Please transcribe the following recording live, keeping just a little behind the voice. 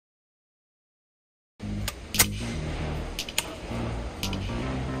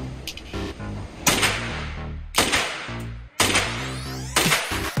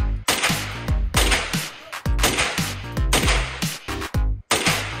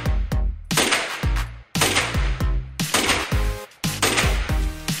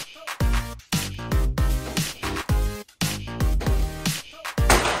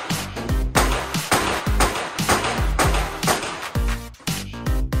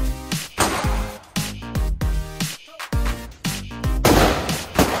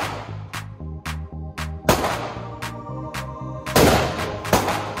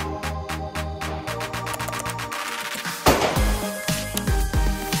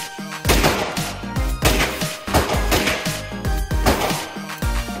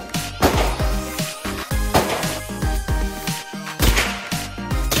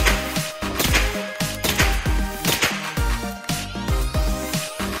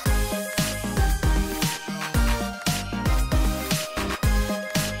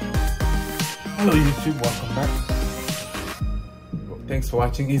Hello YouTube, welcome back. Thanks for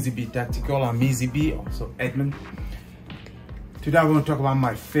watching Easy B Tactical. I'm Easy B, also Edmund. Today I'm going to talk about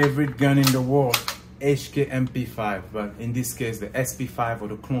my favorite gun in the world, HK MP5, but in this case the SP5 or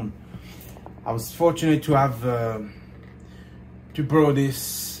the Clone. I was fortunate to have to borrow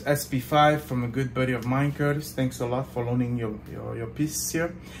this SP5 from a good buddy of mine, Curtis. Thanks a lot for loaning your piece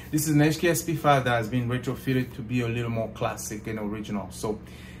here. This is an HK SP5 that has been retrofitted to be a little more classic and original. So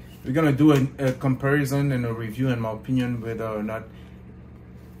we're gonna do a comparison and a review, in my opinion, whether or not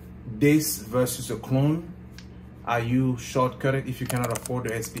this versus a clone. Are you shortcutted if you cannot afford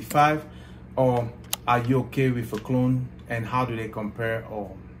the SP5, or are you okay with a clone, and how do they compare,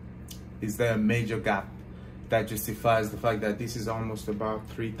 or is there a major gap that justifies the fact that this is almost about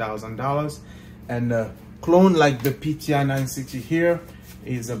 $3,000 and a clone like the PTI 960 here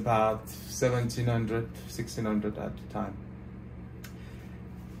is about $1,700, $1,600 at the time.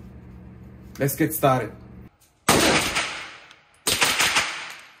 Let's get started.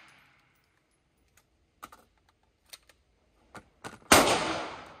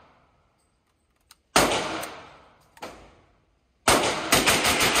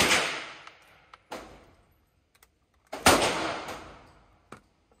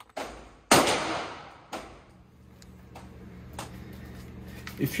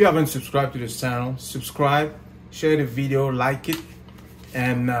 If you haven't subscribed to this channel, subscribe, share the video, like it,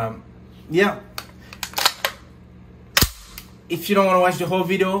 and yeah. If you don't want to watch the whole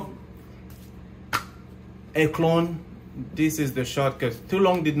video, a clone, this is the shortcut. Too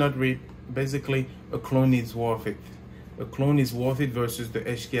long did not read. Basically, a clone is worth it. A clone is worth it versus the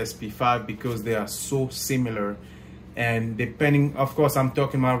HK SP5 because they are so similar. And depending, of course, I'm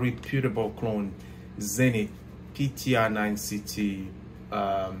talking about reputable clone, Zenith, PTI 960.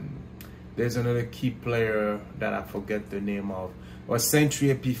 There's another key player that I forget the name of, or Century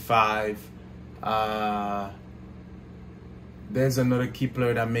MP5. There's another key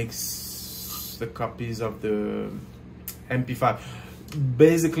player that makes the copies of the MP5.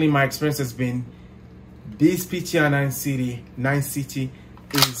 Basically, my experience has been this PTI 960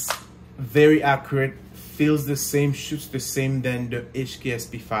 is very accurate, feels the same, shoots the same than the HK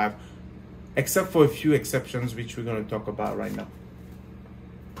SP5, except for a few exceptions, which we're going to talk about right now.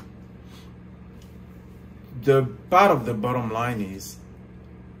 The part of the bottom line is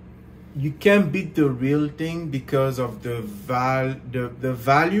you can't beat the real thing because of the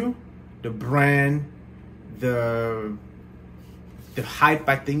value, the brand, the hype,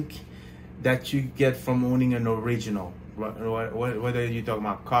 I think, that you get from owning an original. Whether you're talking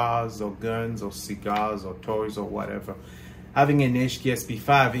about cars or guns or cigars or toys or whatever. Having an HK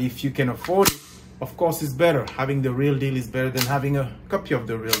SP5, if you can afford it, of course it's better. Having the real deal is better than having a copy of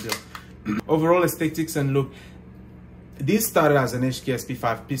the real deal. Overall aesthetics and look, this started as an HK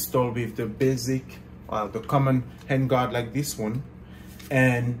SP5 pistol with the basic, the common handguard like this one,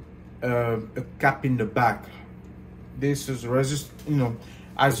 and a cap in the back. This is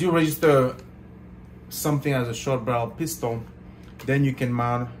as you register something as a short barrel pistol, then you can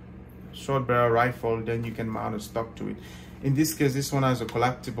mount a short barrel rifle, then you can mount a stock to it. In this case, this one has a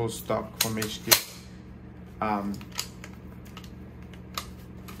collapsible stock from HK.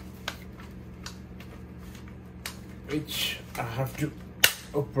 Which I have to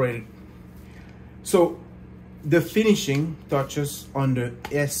operate. So the finishing touches on the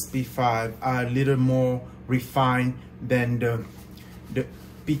SP5 are a little more refined than the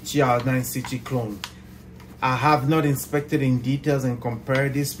PTI 960 clone. I have not inspected in details and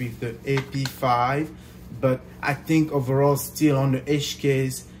compared this with the AP5, but I think overall still on the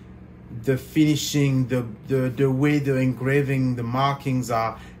HKs, the finishing, the way the engraving, the markings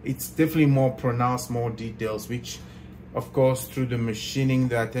are, it's definitely more pronounced, more details, which of course through the machining,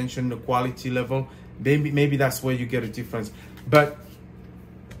 the attention, the quality level, maybe that's where you get a difference. But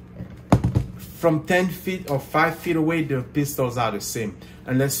from 10 feet or 5 feet away, the pistols are the same,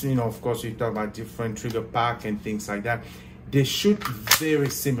 unless of course you talk about different trigger pack and things like that. They shoot very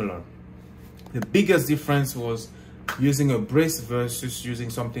similar. The biggest difference was using a brace versus using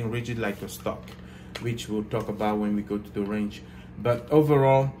something rigid like a stock, which we'll talk about when we go to the range. But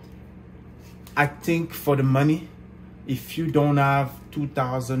overall, I think for the money, if you don't have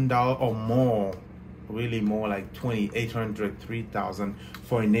 $2,000 or more, really more like $2,800, $3,000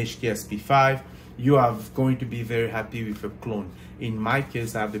 for an HK SP5, you are going to be very happy with a clone. In my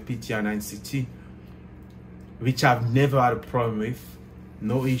case, I have the PTI 960, which I've never had a problem with.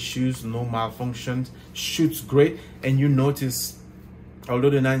 No issues, no malfunctions, shoots great. And you notice,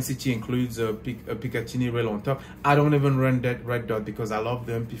 although the 960 includes a Picatinny rail on top, I don't even run that red dot because I love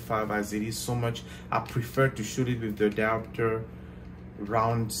the MP5 as it is so much. I prefer to shoot it with the adapter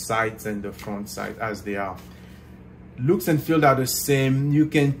round sides and the front side as they are. Looks and feel are the same. You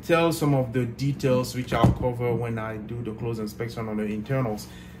can tell some of the details, which I'll cover when I do the close inspection on the internals,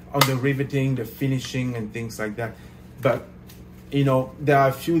 on the riveting, the finishing and things like that. But you know, there are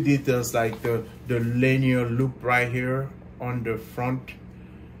a few details like the linear loop right here on the front,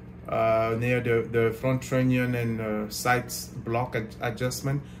 near the front trunnion and sides block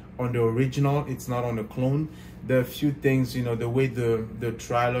adjustment. On the original, it's not on the clone. There are a few things, you know, the way the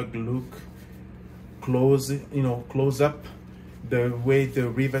tri-lug look close up, the way the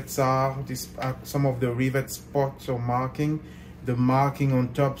rivets are, some of the rivet spots or marking, the marking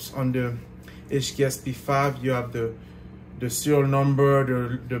on tops on the HK SP5, you have the serial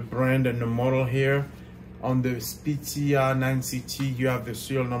number, the brand and the model here. On the SPTR 9CT, you have the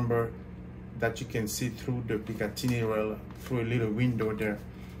serial number that you can see through the Picatinny rail, through a little window there.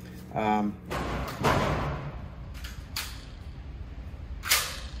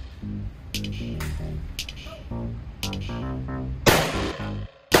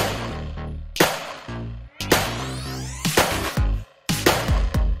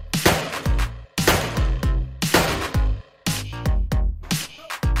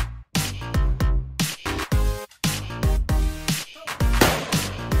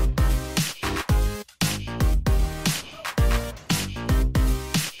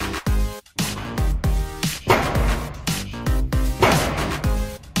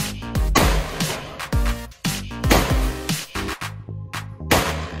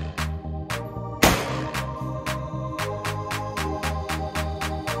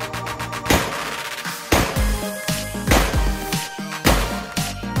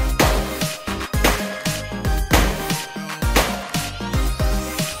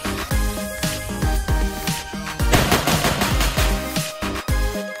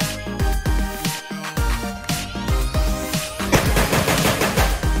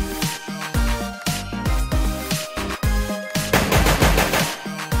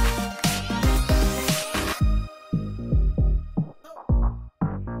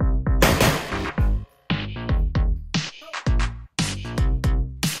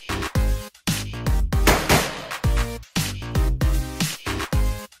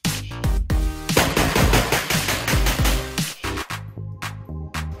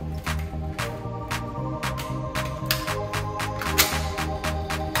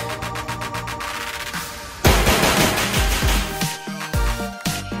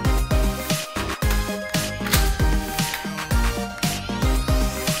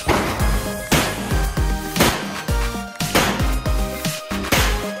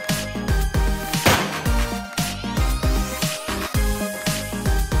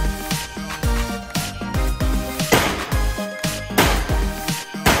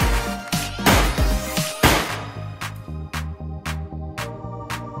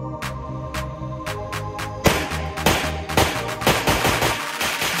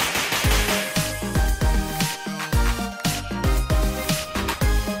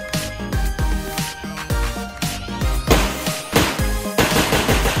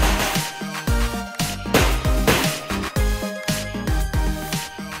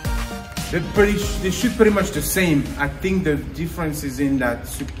 They shoot pretty much the same. I think the difference is in that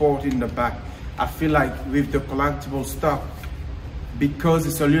support in the back. I feel like with the collectible stuff, because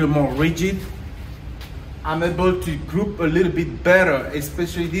it's a little more rigid, I'm able to group a little bit better,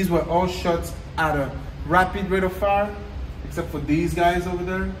 especially these were all shots at a rapid rate of fire, except for these guys over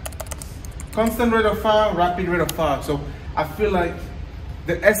there. Constant rate of fire, rapid rate of fire. So I feel like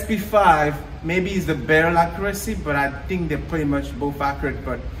the SP5 maybe is the barrel accuracy, but I think they're pretty much both accurate.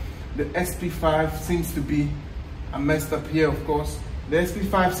 But the SP5 seems to be, I messed up here of course, the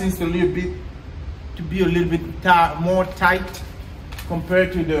SP5 seems to be a little bit more tight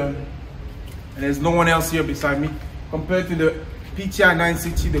compared to the, and there's no one else here beside me, compared to the PTI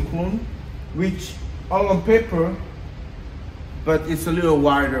 9CT, the clone, which all on paper, but it's a little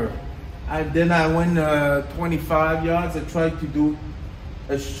wider. Then I went 25 yards, I tried to do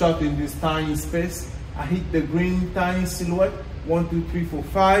a shot in this tiny space. I hit the green tiny silhouette, 1, 2, 3, 4,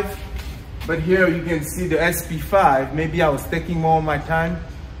 5. But here you can see the SP5. Maybe I was taking more of my time,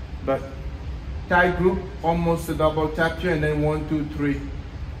 but tight group, almost a double tap here, and then 1, 2, 3.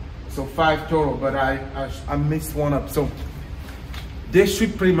 So 5 total, but I mixed one up. So they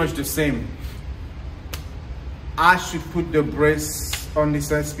shoot pretty much the same. I should put the brace on this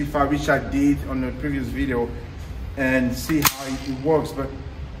SP5, which I did on the previous video, and see how it works, but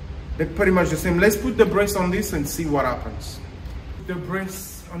they're pretty much the same. Let's put the brace on this and see what happens. The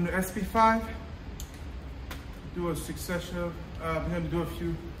brace on the SP5, do a succession, we're going to do a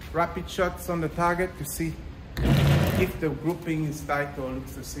few rapid shots on the target to see if the grouping is tight or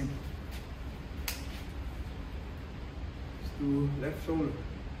looks the same. Let's do left shoulder.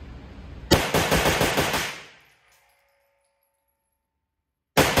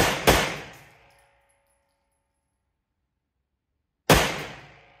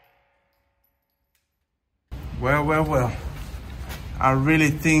 Well. I really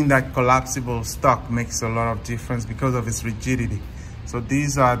think that collapsible stock makes a lot of difference because of its rigidity. So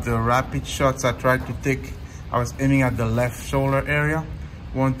these are the rapid shots I tried to take. I was aiming at the left shoulder area.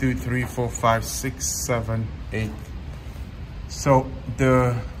 1, 2, 3, 4, 5, 6, 7, 8. So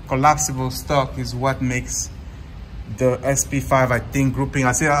the collapsible stock is what makes the SP5, I think, grouping,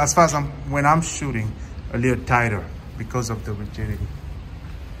 I say as far as when I'm shooting, a little tighter because of the rigidity.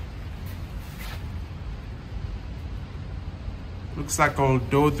 Looks like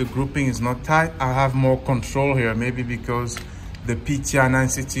although the grouping is not tight, I have more control here. Maybe because the PTI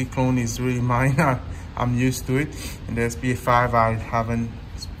 960 clone is really mine. I'm used to it. In the SP5, I haven't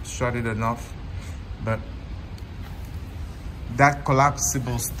shot it enough. But that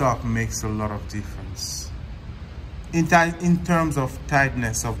collapsible stock makes a lot of difference. In terms of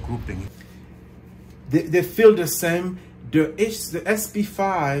tightness of grouping. They feel the same. The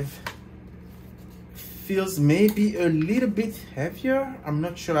SP5 feels maybe a little bit heavier. I'm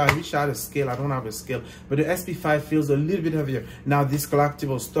not sure. I wish I had a scale. I don't have a scale, but the SP5 feels a little bit heavier. Now this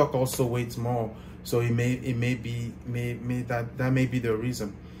collapsible stock also weighs more, so that may be the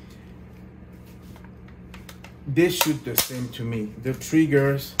reason. They shoot the same to me. The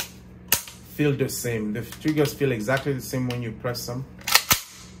triggers feel the same. The triggers feel exactly the same when you press them.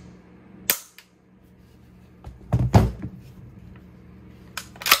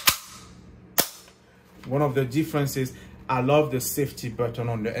 One of the differences, I love the safety button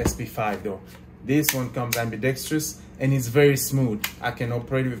on the SP5 though. This one comes ambidextrous and it's very smooth. I can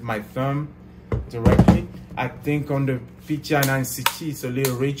operate with my thumb directly. I think on the PTI 960 it's a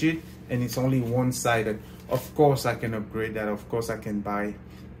little rigid and it's only one-sided. Of course I can upgrade that. Of course I can buy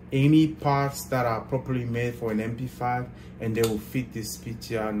any parts that are properly made for an MP5 and they will fit this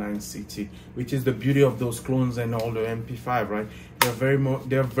PTI 960, which is the beauty of those clones and all the MP5, right?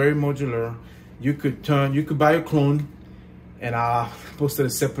 They're very modular. You could buy a clone, and I posted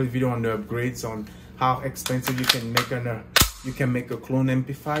a separate video on the upgrades on how expensive you can make a clone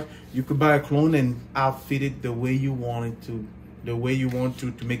MP5. You could buy a clone and outfit it the way you want it to,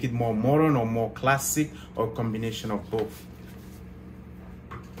 to make it more modern or more classic or a combination of both.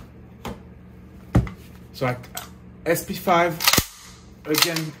 So SP5,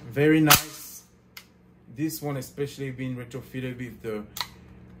 again, very nice. This one especially being retrofitted with the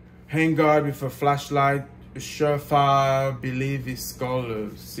handguard with a flashlight, a Surefire, I believe it's called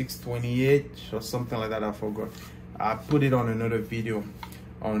a 628 or something like that, I forgot. I put it on another video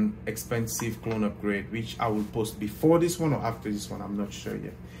on expensive clone upgrade, which I will post before this one or after this one, I'm not sure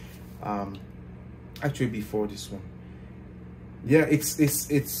yet. Actually before this one. Yeah, it's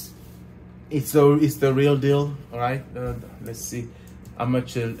the real deal. All right, let's see how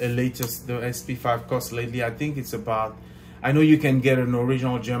much the SP5 costs lately. I think it's about, I know you can get an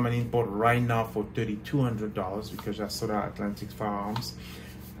original German import right now for $3,200 because I saw that Atlantic Firearms.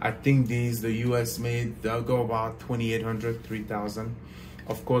 I think these, the US made, they'll go about $2,800, $3,000.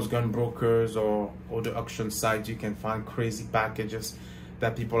 Of course, gun brokers or the auction sites, you can find crazy packages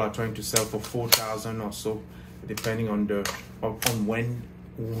that people are trying to sell for $4,000 or so, depending on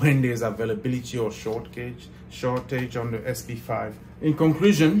when there's availability or shortage on the SP5. In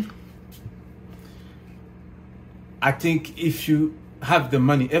conclusion, I think if you have the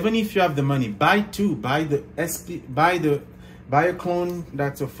money, even if you have the money, buy two. Buy a clone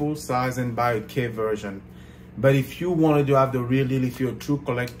that's a full size and buy a K version. But if you wanted to have the real deal, if you're a true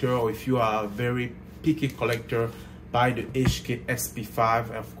collector or if you are a very picky collector, buy the HK SP5.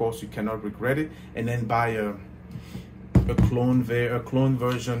 Of course, you cannot regret it. And then buy a clone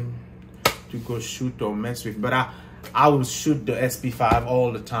version to go shoot or mess with. But I will shoot the SP5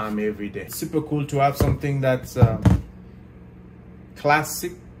 all the time, every day. It's super cool to have something that's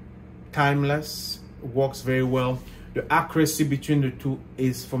classic, timeless, works very well. The accuracy between the two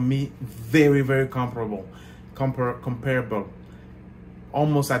is, for me, very, very comparable,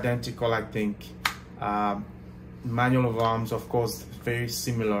 almost identical, I think. Manual of arms, of course, very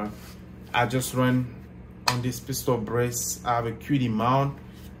similar. I just run on this pistol brace. I have a QD mount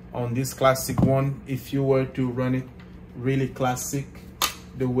on this classic one. If you were to run it really classic,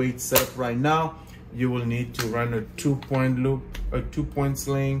 the way it's set up right now, you will need to run a 2-point loop, a 2-point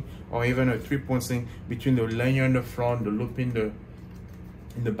sling, or even a 3-point sling between the lanyard in the front, the loop in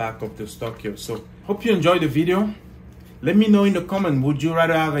the back of the stock here. So hope you enjoyed the video. Let me know in the comment, would you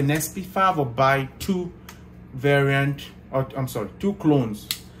rather have an SP5 or buy two variant, or I'm sorry, 2 clones.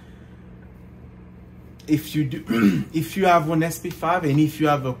 If you do, if you have one SP5 and if you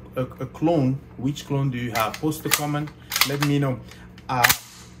have a clone, which clone do you have? Post a comment, let me know.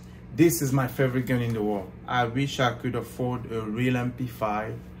 This is my favorite gun in the world. I wish I could afford a real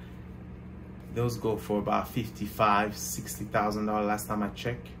MP5. Those go for about $55,000, $60,000 last time I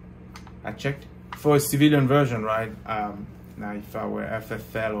checked. For a civilian version, right? Now if I were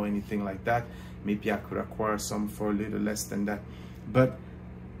FFL or anything like that, maybe I could acquire some for a little less than that. But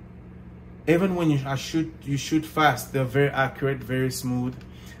even when you shoot fast, they're very accurate, very smooth.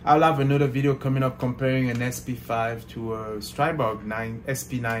 I'll have another video coming up comparing an SP5 to a Stribog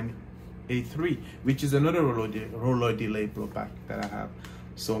SP9 A3, which is another roller delay blowback that I have.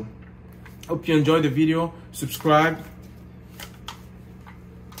 So hope you enjoyed the video. Subscribe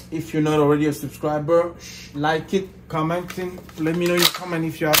if you're not already a subscriber. Like it, commenting, let me know your comment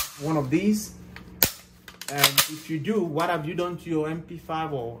if you have one of these, and if you do, what have you done to your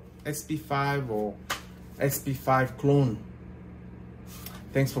MP5 or SP5 or SP5 clone?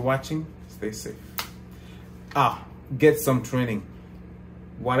 Thanks for watching. Stay safe. Get some training.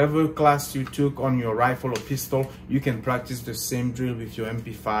 Whatever class you took on your rifle or pistol, you can practice the same drill with your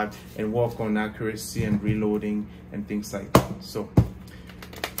MP5 and work on accuracy and reloading and things like that. So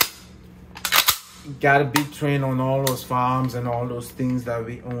gotta be trained on all those firearms and all those things that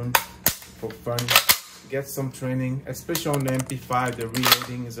we own for fun. Get some training, especially on the MP5. The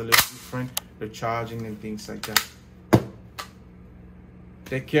reloading is a little different, the charging and things like that.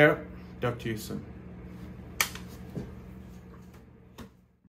 Take care. Talk to you soon.